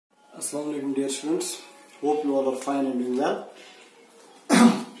Assalamu alaikum dear students, hope you all are fine and doing well.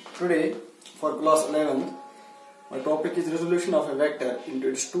 Today for class 11 my topic is resolution of a vector into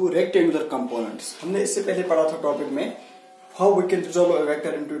its two rectangular components. हमने इससे पहले पढ़ा था topic में how we can resolve a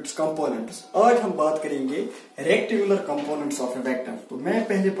vector into its components. आज हम बात करेंगे rectangular components of a vector. तो मैं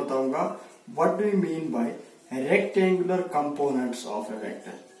पहले बताऊंगा what do you mean by rectangular components of a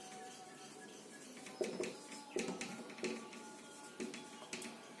vector.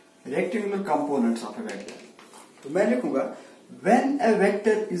 Rectangular components of a vector. तो मैं लिखूंगा when a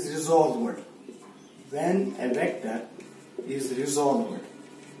vector is resolved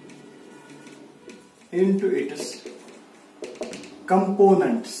into its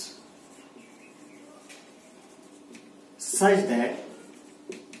components such that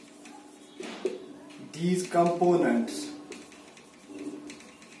these components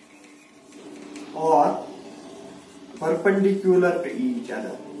are perpendicular to each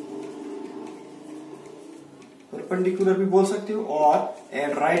other. Perpendicular भी बोल सकते हो और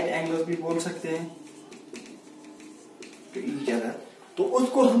eight right angles भी बोल सकते हैं टू ईच अदर. तो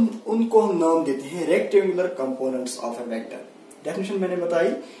उनको हम नाम देते हैं rectangular components of A vector. Definition मैंने बताई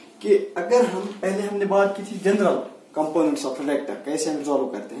कि अगर हमने बात की थी general components of A vector, कैसे हम रिजॉल्व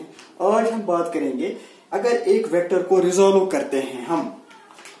करते हैं. आज हम बात करेंगे अगर एक वेक्टर को रिजॉल्व करते हैं हम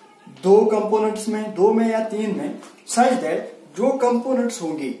दो कंपोनेंट्स में, दो में या तीन में, सच दैट जो कंपोनेंट्स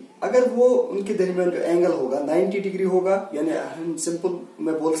होंगी अगर वो उनके दरमियान जो एंगल होगा 90 डिग्री होगा, यानी हम सिंपल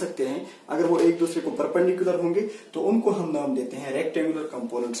में बोल सकते हैं अगर वो एक दूसरे को परपेंडिकुलर होंगे तो उनको हम नाम देते हैं rectangular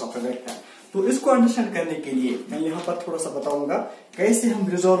components of A vector. तो इसको अंडरस्टैंड करने के लिए मैं यहाँ पर थोड़ा सा बताऊंगा कैसे हम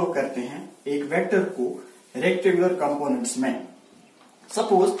रिजॉल्व करते हैं एक वेक्टर को रेक्टेंगुलर कंपोनेंट्स में.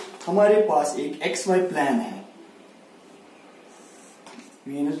 सपोज हमारे पास एक एक्स वाई प्लेन है,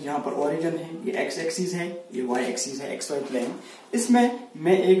 मीन्स यहाँ पर ओरिजिन है, ये एक्स एक्सिस है, ये वाई एक्सिस है, एक्स वाई प्लेन. इसमें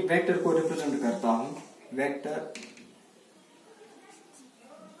मैं एक वेक्टर को रिप्रेजेंट करता हूं, vector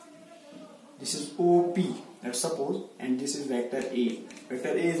this is OP let's suppose and this is vector A.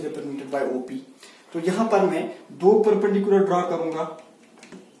 Vector A is represented by OP. तो यहां पर मैं दो परपेंडिकुलर ड्रॉ करूंगा,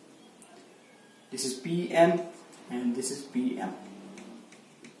 this is P M and this is P M.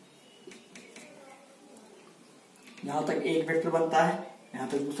 यहां तक एक वेक्टर बनता है, यहां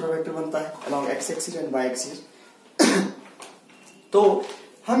तक दूसरा वेक्टर बनता है along x axis and y axis. तो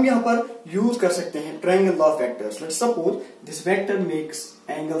हम यहां पर यूज कर सकते हैं triangle law of vectors. Let's suppose this vector makes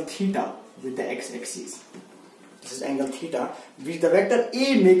angle theta with the x axis. This is angle theta which the vector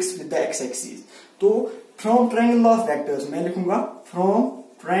a makes with the x axis. तो from triangle law of vectors मैं लिखूंगा from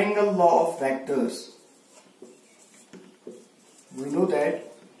triangle law of vectors we know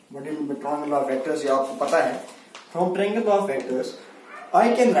that what is the triangle law of vectors, ये आपको पता है. From triangle law of vectors, I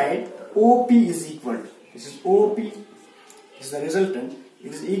can write OP is equal. This is OP. This is the resultant.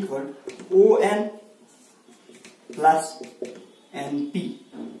 It is equal to ON plus NP.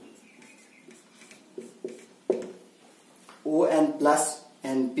 ON plus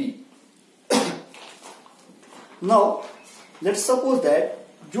NP. Now, let's suppose that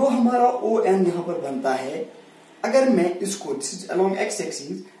जो हमारा ON यहां पर बनता है, अगर मैं इसको this is along x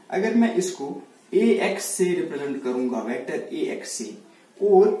axis, अगर मैं इसको ax से रिप्रेजेंट करूंगा, वेक्टर ax से,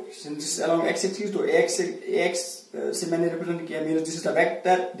 और along x axis तो ax से मैंने रिप्रेजेंट किया, means this is the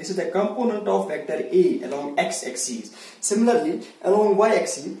vector, this is the component of vector a along x axis. Similarly along y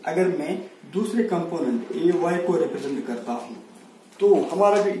axis अगर मैं दूसरे कंपोनेंट ay को रिप्रेजेंट करता हूं तो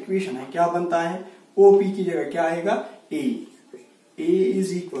हमारा जो इक्वेशन है क्या बनता है, OP की जगह क्या आएगा, a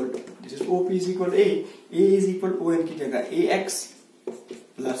is equal to, this is OP is equal to a is equal to ON की जगह ax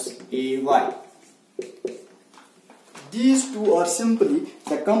plus ay. These two are simply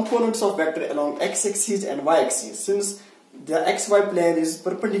the components of vector along x axis and y axis. Since the xy plane is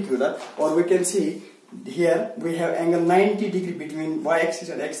perpendicular, or we can see here we have angle 90 degree between y axis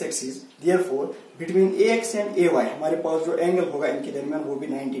and x axis. Therefore, between ax and ay हमारे पास जो angle होगा इनके दरमियान वो भी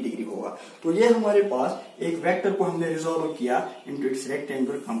 90 degree होगा. तो ये हमारे पास एक वेक्टर को हमने रिजॉल्व किया into its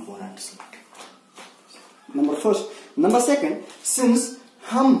rectangular components. Number first, number second, since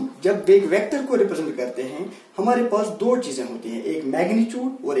हम जब एक वेक्टर को रिप्रेजेंट करते हैं हमारे पास दो चीजें होती हैं, एक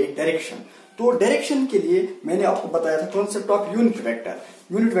मैग्नीट्यूड और एक डायरेक्शन. तो डायरेक्शन के लिए मैंने आपको बताया था concept of unit vector.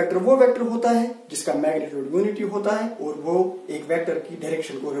 Unit vector वो वेक्टर होता है जिसका मैग्नीट्यूड यूनिटी होता है और वो एक वेक्टर की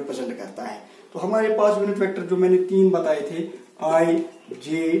डायरेक्शन को रिप्रेजेंट करता है. तो हमारे पास यूनिट वेक्टर जो मैंने तीन बताए थे, I, J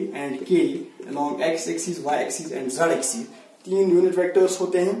and K along x axis, y axis and z axis, तीन यूनिट वेक्टर्स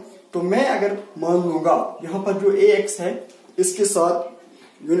होते हैं. तो मैं अगर मान लूंगा यहाँ पर जो ax है इसके साथ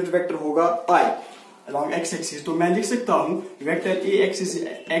यूनिट वेक्टर होगा I along x axis, तो मैं लिख सकता हूं vector ax is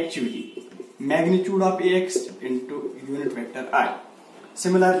actually magnitude of ax into unit vector I.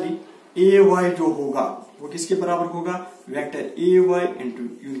 Similarly, A Y जो होगा वो किसके बराबर होगा, vector A Y into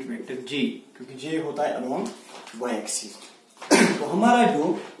unit vector जे, क्योंकि जे होता है अलोंग वाई एक्सिस। तो हमारा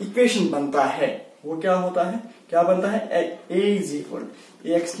जो इक्वेशन बनता है वो क्या होता है, क्या बनता है, ए इज इक्वल,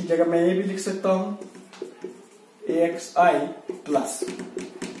 ए एक्स की जगह मैं ये भी लिख सकता हूं ए x I plus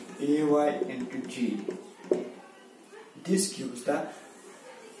A Y into ji. This gives the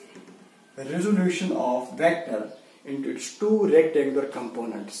resolution of vector into its two rectangular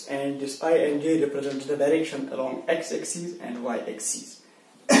components, and this I and j represents the direction along x-axis and y-axis.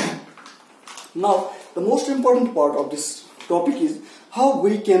 Now, the most important part of this topic is how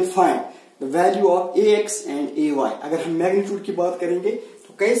we can find the value of ax and ay. अगर हम magnitude की बात करेंगे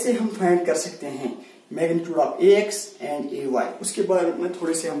तो कैसे हम find कर सकते हैं magnitude of ax and ay, उसके बारे में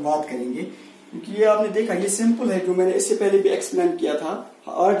थोड़े से हम बात करेंगे, क्योंकि ये आपने देखा ये सिंपल है, जो मैंने इससे पहले भी एक्सप्लेन किया था,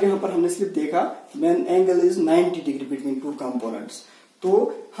 और यहाँ पर हमने सिर्फ देखा when angle is 90 degree between two components। तो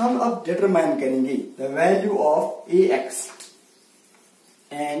हम अब डिटरमाइन करेंगे the value of ax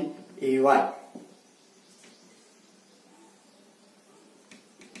and ay।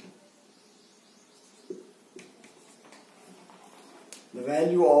 the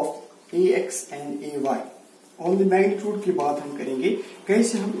value of ax and ay, only magnitude की बात हम करेंगे,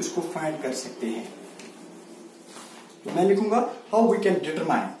 कैसे हम इसको फाइंड कर सकते हैं। तो मैं लिखूंगा how we can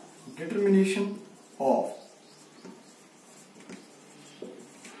determine determination of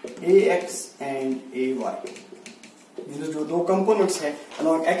A x and A Y, जो दो कंपोनेंट्स हैं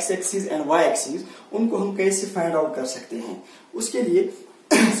along x axis and Y axis, उनको हम कैसे फाइंड आउट कर सकते हैं। उसके लिए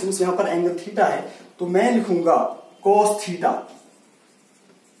सिंस यहाँ पर एंगल थीटा है तो मैं लिखूंगा cos theta,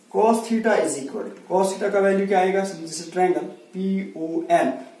 cos theta is equal, cos theta का वैल्यू क्या आएगा, दिस ट्रायंगल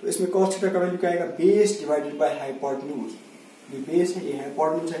PON, तो इसमें cos थीटा का वैल्यू क्या आएगा, बेस डिवाइडेड बाय हाइपोटेन्यूज, ये बेस है ये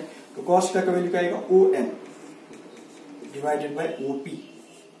हाइपोटेन्यूज है, तो cos थीटा का वैल्यू क्या आएगा ON डिवाइडेड बाय OP,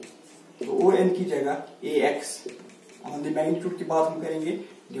 तो ON की जगह AX, ऑन द मैग्नीट्यूड की बात हम करेंगे,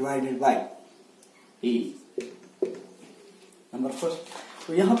 divided by A number first.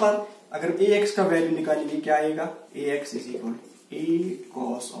 तो यहां पर अगर AX का वैल्यू निकालेंगे क्या आएगा, AX is equal A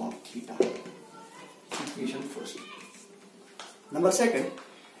cos of theta, equation first. Number second,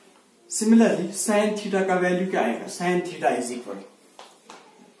 similarly sin theta का वैल्यू क्या आएगा, sin theta is equal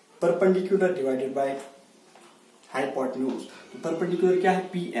perpendicular divided by hypotenuse, तो perpendicular क्या है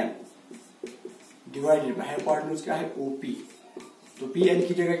PM divided by hypotenuse क्या है OP, तो PN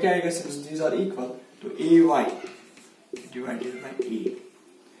की जगह क्या आएगा, since these are equal, तो AY divided by A,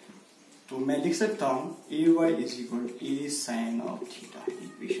 तो मैं लिख सकता हूं AY is equal to A sin of theta,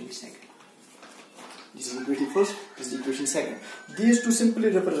 equation second. This is equation first, this is equation second. These two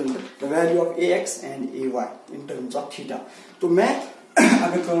simply represent the value of AX and AY in terms of theta. तो मैं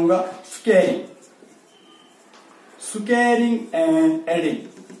अगर करूंगा squaring and adding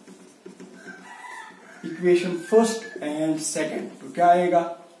equation first and second, तो क्या आएगा,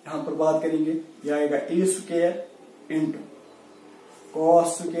 यहां पर बात करेंगे, यह आएगा A square into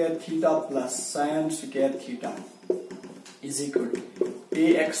cos square theta plus sin square theta is equal to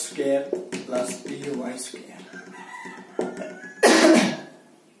ax square plus ay square.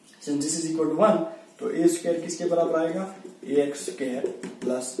 Since this is equal to 1, तो a square किसके बराबर आएगा, ax square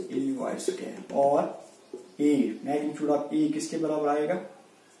plus ay square, और a मैग्नीट्यूड ऑफ a किसके बराबर आएगा,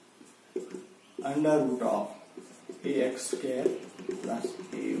 under root of ax square plus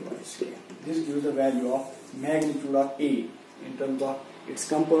ay square. This gives the value of magnitude of a in terms of its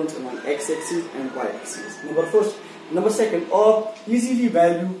components along x-axis and y-axis. Number first, number second, और easily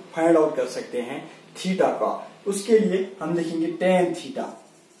value find out कर सकते हैं theta का। उसके लिए हम लिखेंगे tan theta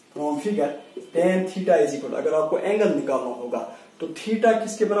from figure, tan theta is equal, अगर आपको एंगल निकालना होगा तो थीटा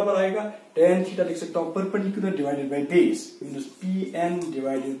किसके बराबर आएगा, tan थीटा लिख सकता हूं perpendicular divided by base, means PN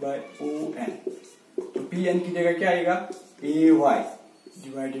divided by ON, तो PN की जगह क्या आएगा, AY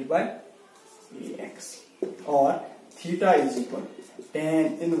डिवाइडेड बाय AX, और theta is equal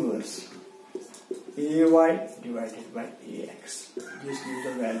tan inverse AY divided by AX, this gives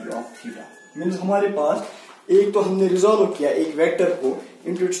the value of theta. Means हमारे पास एक तो हमने रिजॉल्व किया एक वेक्टर को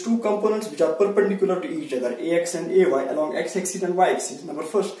into its two components which are perpendicular to each other, ax and ay along x axis and y axis, number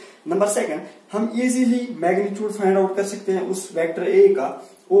first. number second, हम easily magnitude find out कर सकते हैं उस वेक्टर a का,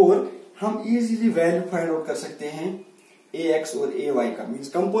 और हम इजीली वैल्यू फाइंड आउट कर सकते हैं ax और ay का, मींस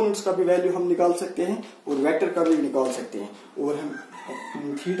कंपोनेंट्स का भी वैल्यू हम निकाल सकते हैं और वेक्टर का भी निकाल सकते हैं, और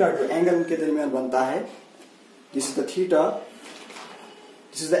हम थीटा जो एंगल उनके दरमियान बनता है, this is the theta,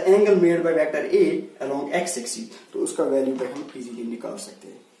 this is the angle made by vector a along x axis, तो उसका वैल्यू भी हम इजीली निकाल सकते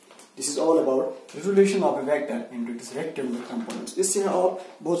हैं। This is all about resolution of A vector into its rectangular components. इससे आप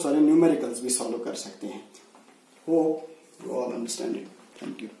बहुत सारे न्यूमेरिकल्स भी सॉल्व कर सकते हैं। Hope you all understand it.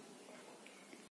 Thank you.